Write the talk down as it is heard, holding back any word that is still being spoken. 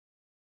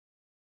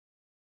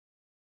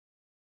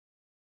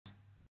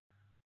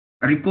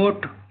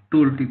report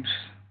tooltips.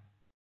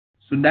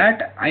 So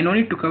that I no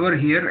need to cover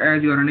here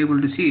as you are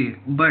unable to see.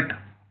 But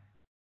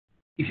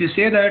if you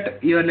say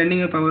that you are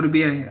learning a Power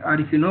BI or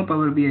if you know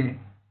Power BI,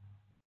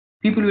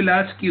 people will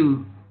ask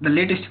you the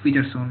latest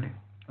features only.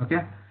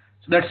 Okay,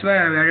 so that's why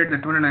I've added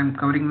that one and I'm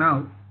covering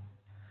now.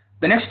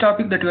 The next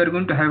topic that we are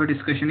going to have a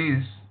discussion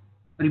is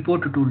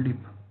report tooltip.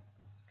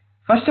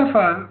 First of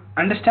all,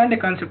 understand a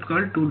concept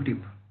called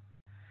tooltip.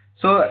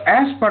 So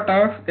as part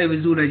of a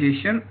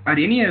visualization or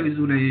any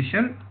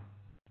visualization,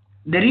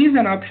 there is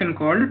an option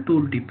called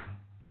tooltip.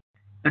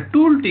 The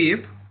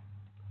tooltip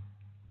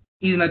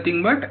is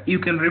nothing but you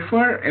can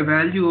refer a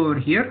value over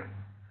here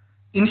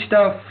instead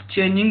of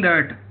changing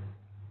that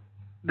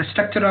the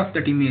structure of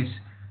that image.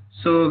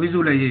 So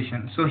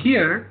visualization. So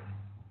here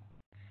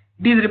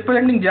it is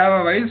representing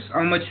Java wise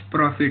how much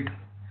profit,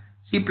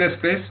 C++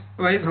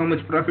 wise how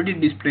much profit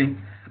is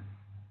displaying.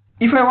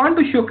 If I want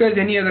to showcase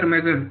any other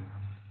measure,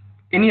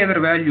 any other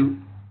value,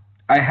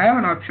 I have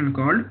an option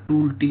called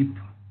tooltip.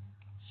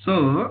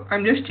 So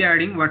I'm just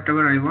adding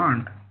whatever I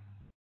want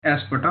as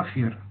part of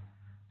here.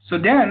 So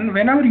then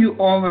whenever you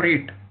over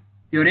it,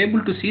 you're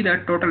able to see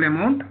that total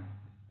amount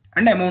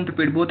and amount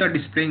paid both are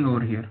displaying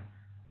over here.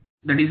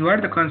 That is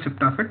what the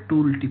concept of a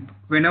tooltip.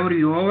 Whenever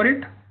you over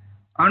it,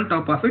 on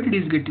top of it, it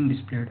is getting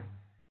displayed.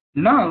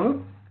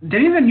 Now there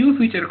is a new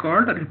feature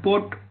called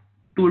report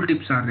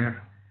tooltips are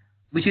there,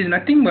 which is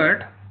nothing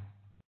but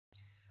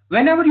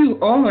whenever you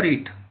over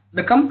it,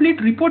 the complete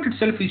report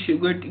itself is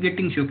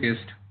getting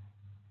showcased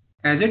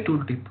as a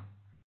tooltip.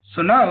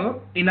 So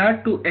now in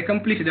order to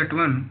accomplish that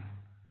one,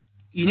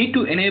 you need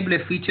to enable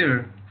a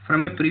feature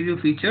from preview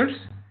features,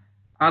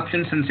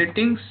 options and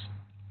settings,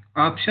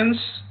 options.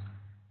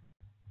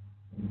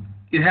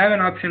 You have an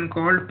option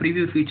called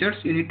preview features.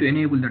 You need to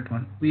enable that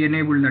one. We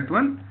enable that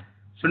one.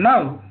 So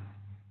now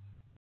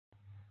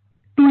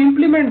to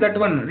implement that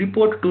one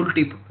report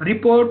tooltip,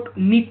 report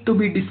need to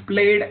be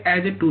displayed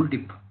as a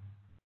tooltip.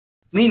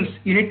 Means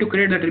you need to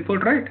create that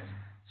report, right?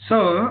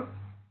 So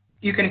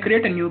you can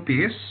create a new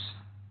page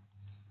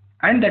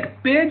and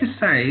that page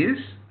size,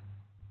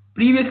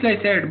 previously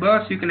I said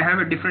boss you can have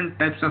a different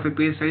types of a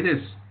page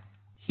sizes.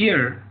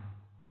 Here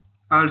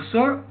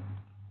also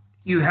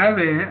you have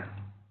a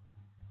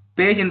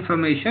page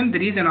information.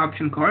 There is an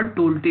option called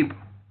tooltip.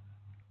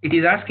 It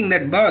is asking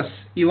that boss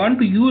you want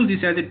to use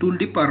this as a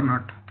tooltip or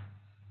not.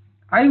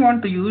 I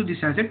want to use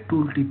this as a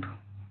tooltip.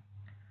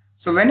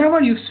 So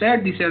whenever you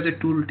set this as a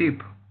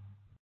tooltip,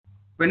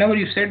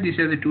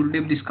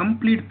 this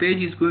complete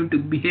page is going to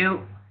behave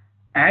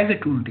as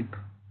a tooltip.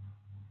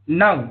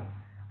 Now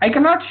I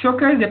cannot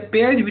showcase a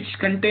page which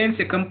contains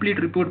a complete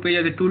report page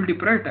as a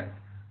tooltip, right?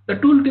 The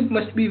tooltip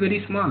must be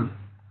very small.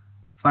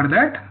 For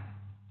that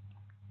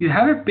you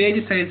have a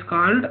page size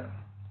called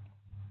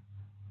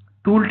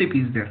tooltip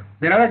is there.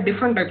 There are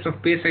different types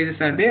of page sizes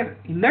are there.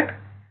 In that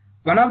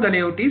one of the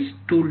layout is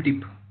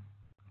tooltip.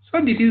 So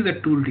this is the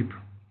tooltip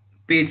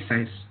page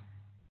size.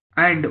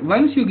 And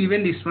once you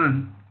given this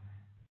one,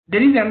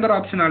 there is another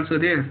option also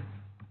there.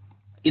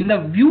 In the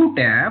view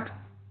tab,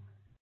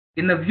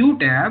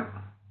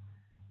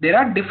 there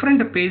are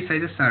different page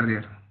sizes are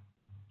there.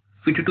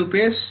 52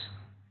 page,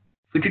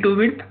 52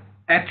 width,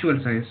 actual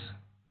size.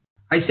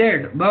 I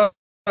said boss,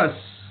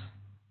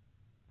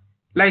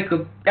 like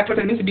actual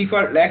size means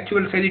default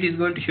actual size it is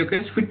going to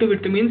showcase. Fit to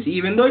width means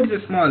even though it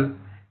is a small,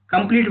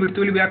 complete width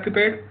will be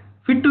occupied.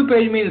 Fit to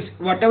page means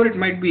whatever it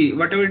might be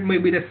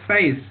the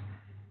size,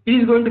 it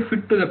is going to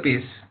fit to the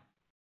page.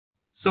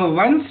 So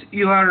once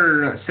you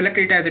are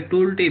selected as a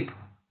tooltip,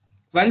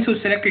 once you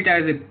select it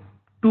as a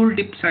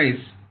tooltip size,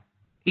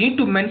 you need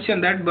to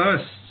mention that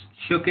boss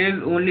showcase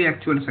only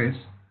actual size,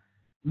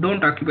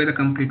 don't occupy the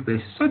complete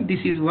page. So this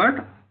is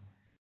what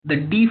the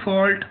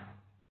default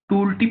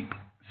tooltip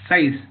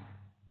size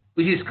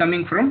which is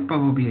coming from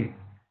Power BI.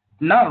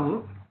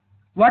 Now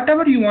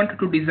whatever you want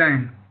to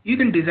design, you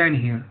can design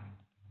here.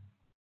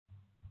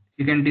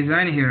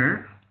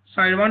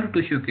 So I wanted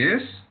to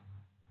showcase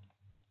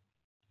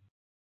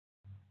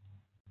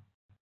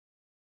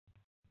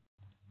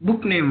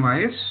book name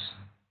wise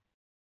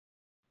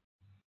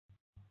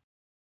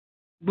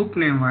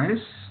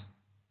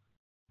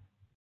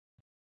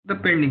the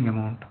pending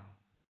amount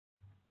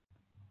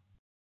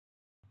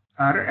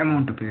or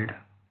amount paid.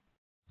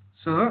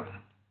 So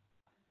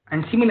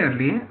and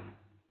similarly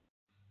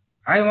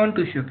I want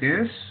to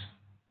showcase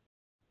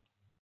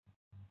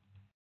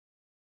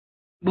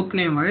book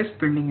name wise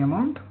pending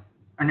amount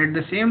and at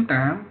the same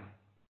time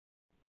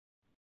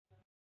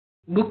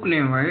book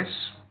name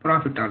wise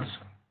profit also.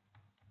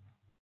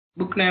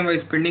 Book name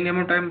wise pending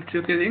amount I am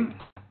showcasing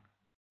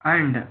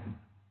and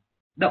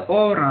the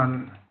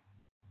overall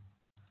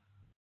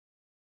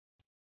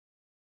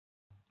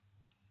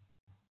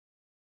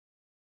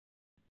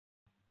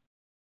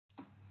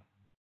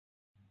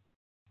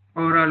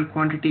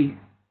quantity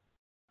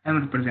I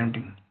am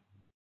representing.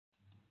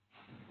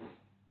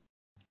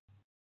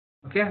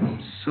 Okay,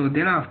 so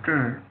then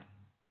after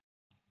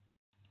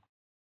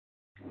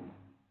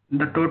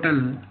the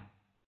total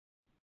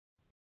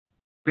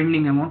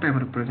pending amount I am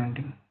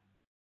representing.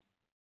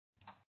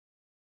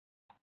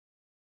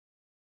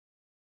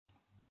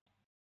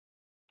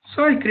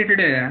 So I created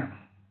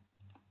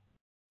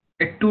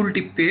a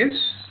tooltip page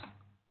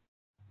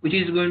which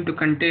is going to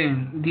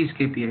contain these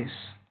KPIs.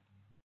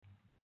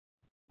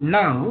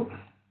 Now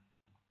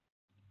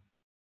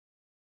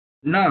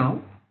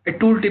a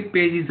tooltip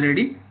page is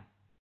ready,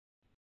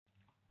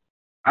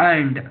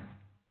 and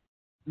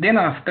then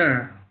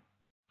after,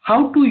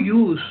 how to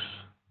use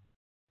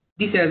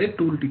this as a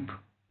tooltip.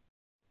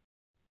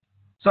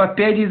 So a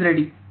page is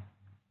ready.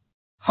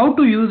 How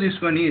to use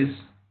this one is,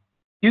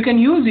 you can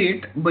use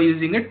it by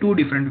using it two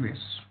different ways.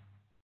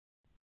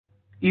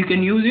 You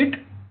can use it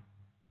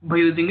by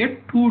using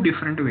it two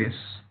different ways.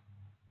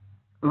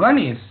 One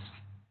is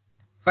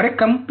for a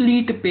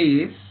complete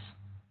page,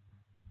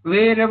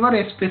 wherever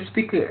a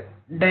specific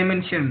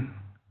dimension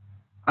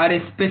or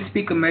a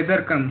specific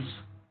measure comes,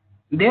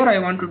 there I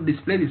want to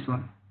display this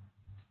one.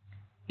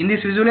 In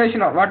this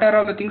visualization, what are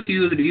all the things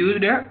you used? You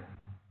used a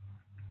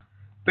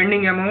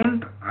pending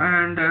amount,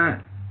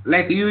 and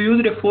like you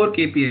used 4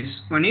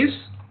 KPIs. One is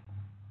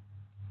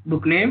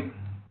book name,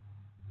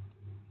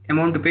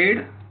 amount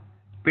paid,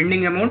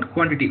 pending amount,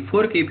 quantity.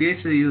 4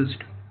 KPIs are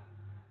used.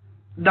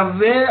 The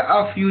way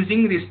of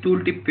using this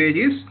tooltip page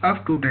is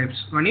of two types.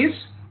 One is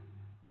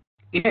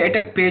at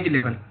a page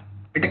level,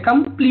 at a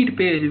complete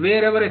page,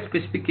 wherever a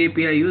specific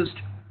KPI used,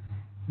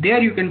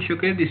 there you can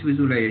showcase this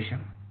visualization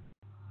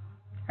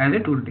as a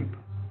tooltip.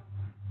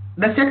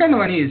 The second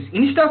one is,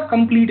 instead of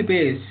complete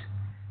page,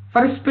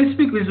 for a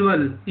specific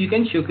visual you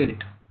can showcase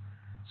it.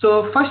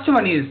 So first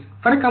one is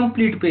for a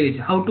complete page.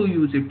 How to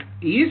use it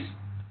is,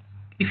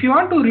 if you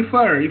want to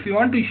refer, if you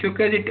want to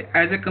showcase it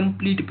as a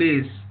complete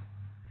page,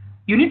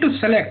 you need to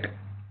select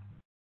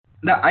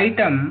the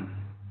item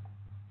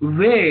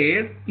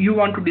where you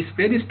want to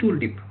display this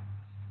tooltip.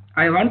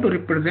 I want to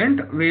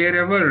represent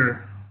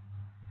wherever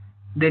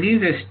there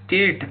is a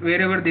state, or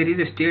wherever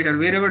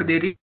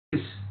there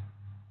is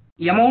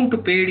amount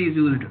paid is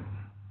used.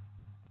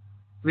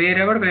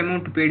 Wherever the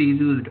amount paid is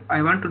used,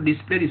 I want to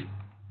display this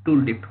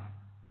tooltip.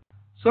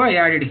 So I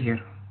added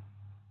here.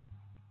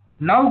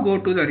 Now go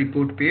to the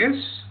report page.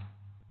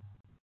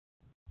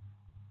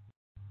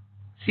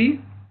 See?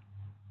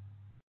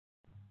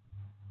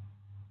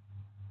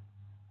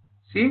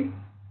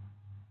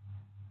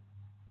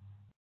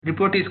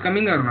 Report is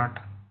coming or not?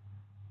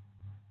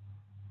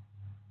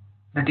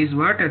 That is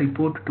what a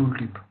report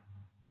tooltip.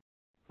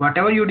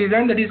 Whatever you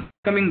design, that is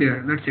coming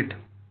there. That's it.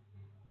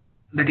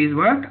 That is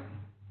what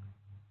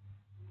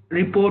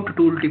report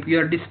tooltip. You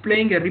are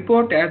displaying a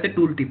report as a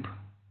tooltip.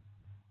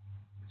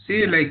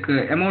 See, like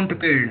amount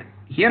paid.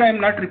 Here I am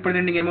not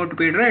representing amount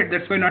paid, right?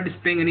 That's why not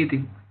displaying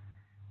anything.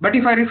 But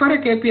if I refer a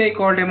KPI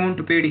called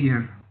amount paid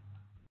here,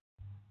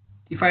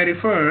 if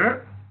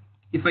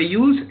I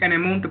use an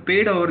amount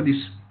paid over this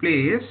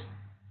place,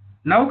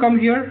 now come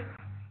here,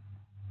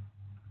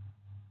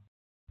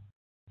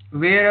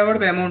 wherever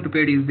the amount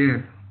paid is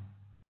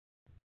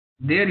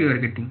there you are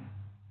getting.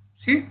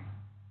 See,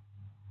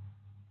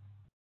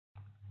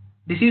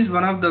 this is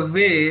one of the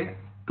way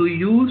to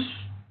use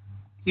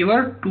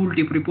your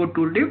tooltip, report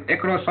tooltip,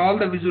 across all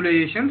the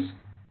visualizations.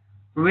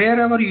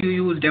 Wherever you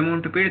used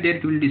amount paid, there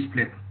it will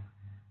display.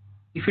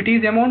 If it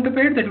is amount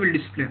paid, that will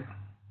display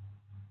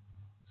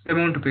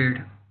amount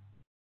paid.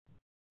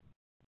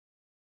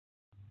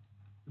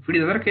 If it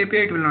is other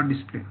KPI, it will not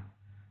display.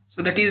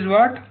 So that is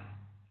what,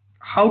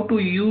 how to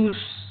use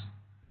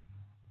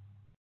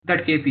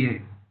that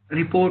KPI,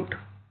 report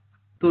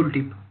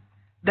tooltip.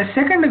 The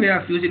second way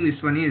of using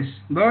this one is,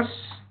 boss,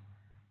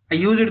 I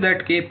used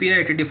that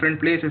KPI at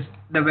different places,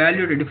 the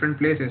value at different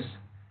places,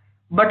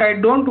 but I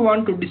don't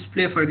want to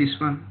display for this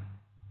one,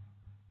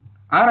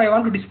 or I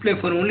want to display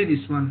for only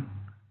this one.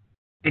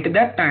 At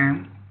that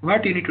time,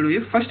 what you need to do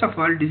is, first of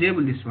all,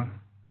 disable this one,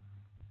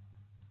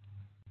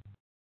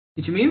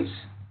 which means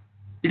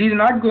it is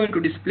not going to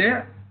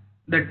display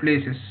that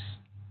places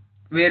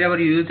wherever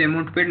you use the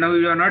amount paid. Now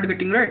you are not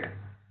getting, right?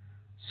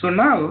 So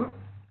now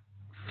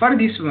for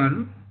this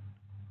one,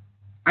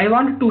 I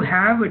want to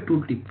have a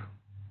tooltip.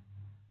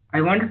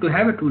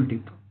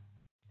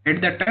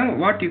 At that time,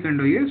 what you can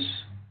do is,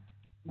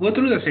 go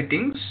through the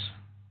settings.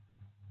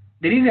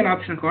 There is an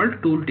option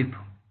called tooltip.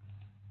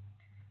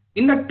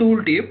 In the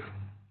tooltip,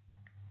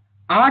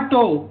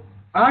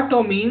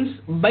 auto means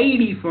by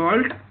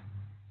default,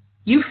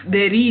 if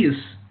there is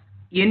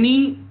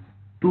any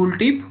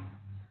tooltip,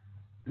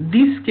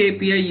 this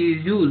KPI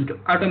is used,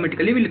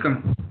 automatically will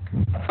come.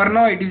 For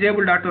now I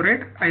disabled auto,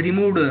 right? I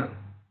removed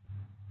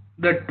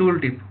the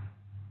tooltip.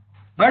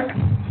 But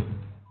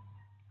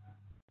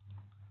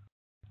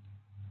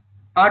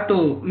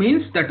auto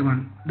means that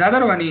one. The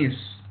other one is,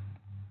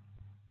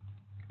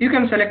 you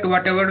can select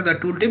whatever the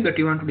tooltip that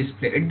you want to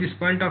display. At this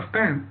point of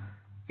time,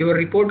 your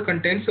report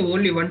contains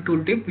only one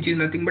tooltip, which is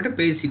nothing but a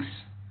page 6.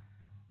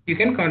 You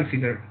can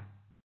configure.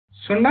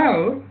 So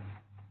now,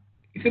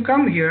 if you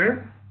come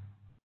here,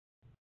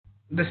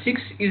 the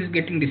 6 is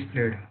getting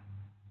displayed.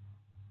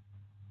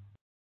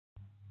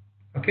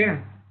 Okay.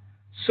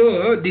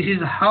 So this is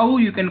how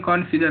you can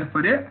configure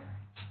for a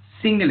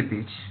single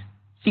page,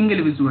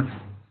 single visual.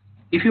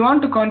 If you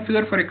want to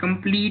configure for a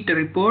complete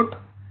report,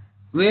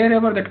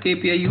 wherever that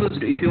KPI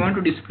used, if you want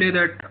to display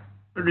that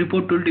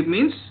report tooltip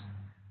means,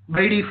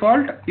 by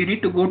default you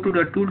need to go to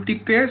the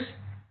tooltip page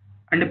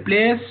and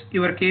place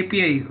your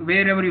KPI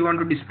wherever you want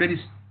to display this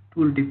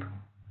tooltip.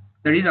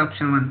 That is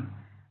option 1.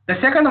 The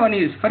second one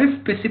is for a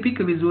specific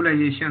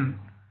visualization.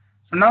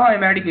 So now I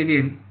am adding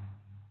again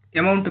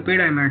amount paid.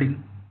 I am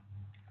adding.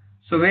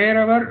 So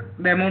wherever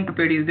the amount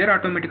paid is there,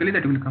 automatically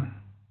that will come.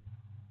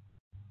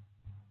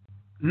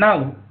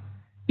 Now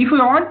if you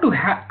want to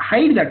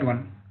hide that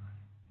one,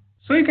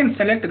 so you can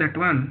select that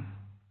one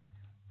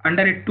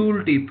under a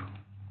tooltip,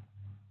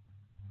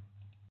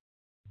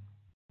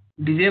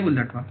 disable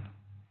that one.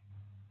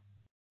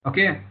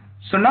 Okay,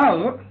 so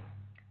now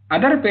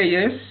other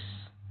pages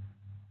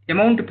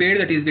amount paid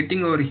that is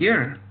getting over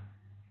here,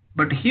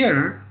 but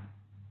here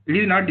it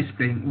is not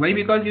displaying. Why?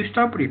 Because you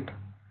stopped it.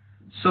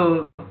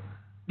 So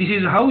this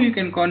is how you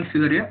can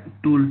configure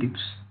a tooltips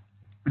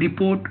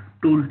report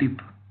tooltip.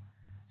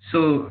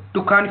 So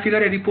to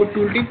configure a report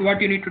tooltip,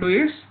 what you need to do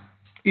is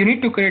you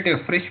need to create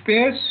a fresh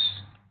page.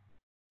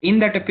 In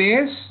that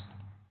page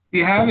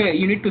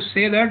you need to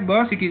say that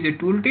boss it is a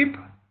tooltip.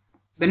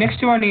 The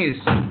next one is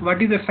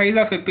what is the size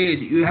of a page.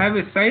 You have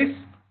a size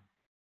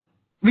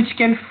which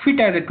can fit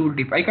as a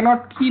tooltip. I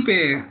cannot keep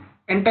a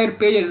entire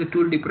page as a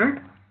tooltip,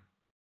 right?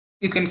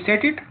 You can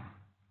set it,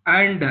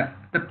 and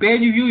the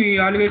page view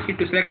you always need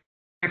to select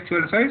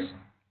actual size.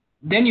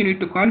 Then you need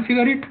to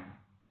configure it.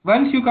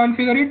 Once you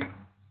configure it,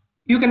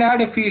 you can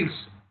add a fields.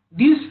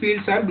 These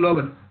fields are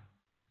global.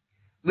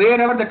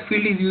 Wherever that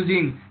field is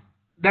using,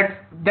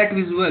 that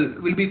visual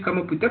will be come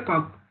up with a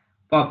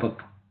pop-up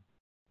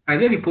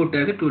as a report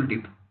as a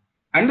tooltip.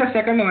 And the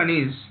second one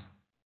is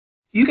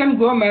you can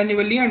go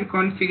manually and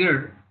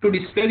configure to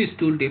display this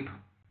tooltip,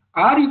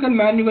 or you can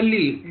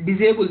manually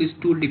disable this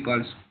tooltip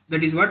also.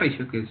 That is what I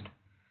showcased.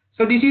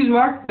 So this is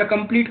what the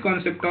complete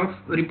concept of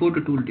report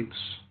tooltips.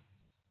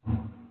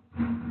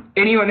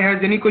 Anyone has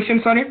any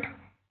questions on it?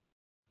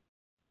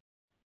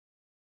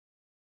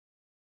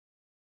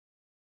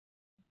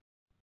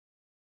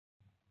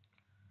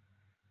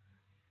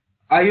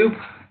 Ayub,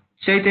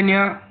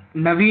 Chaitanya,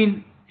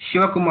 Naveen,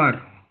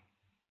 Shivakumar.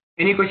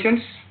 Any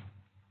questions?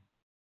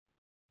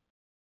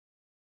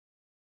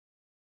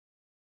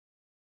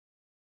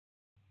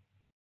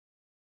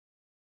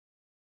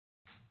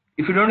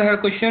 If you don't have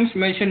questions,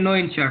 mention no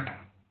in chat.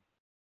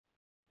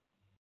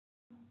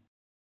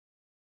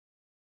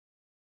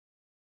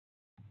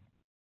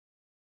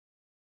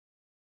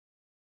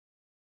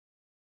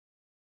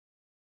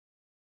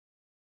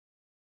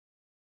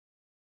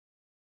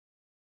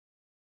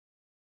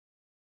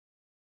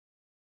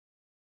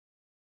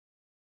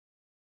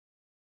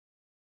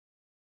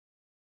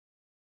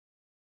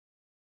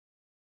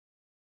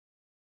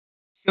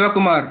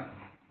 Shivakumar.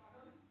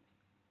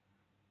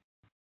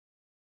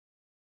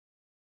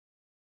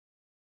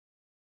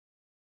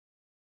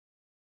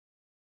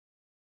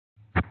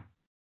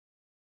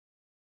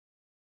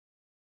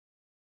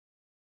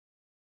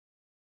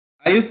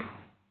 Ayub?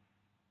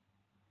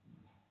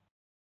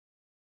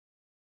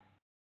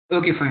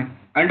 Okay, fine.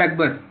 And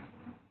Akbar?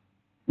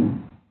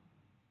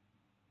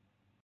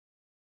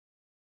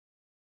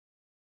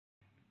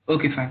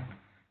 Okay, fine.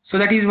 So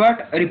that is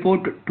what a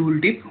report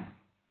tooltip.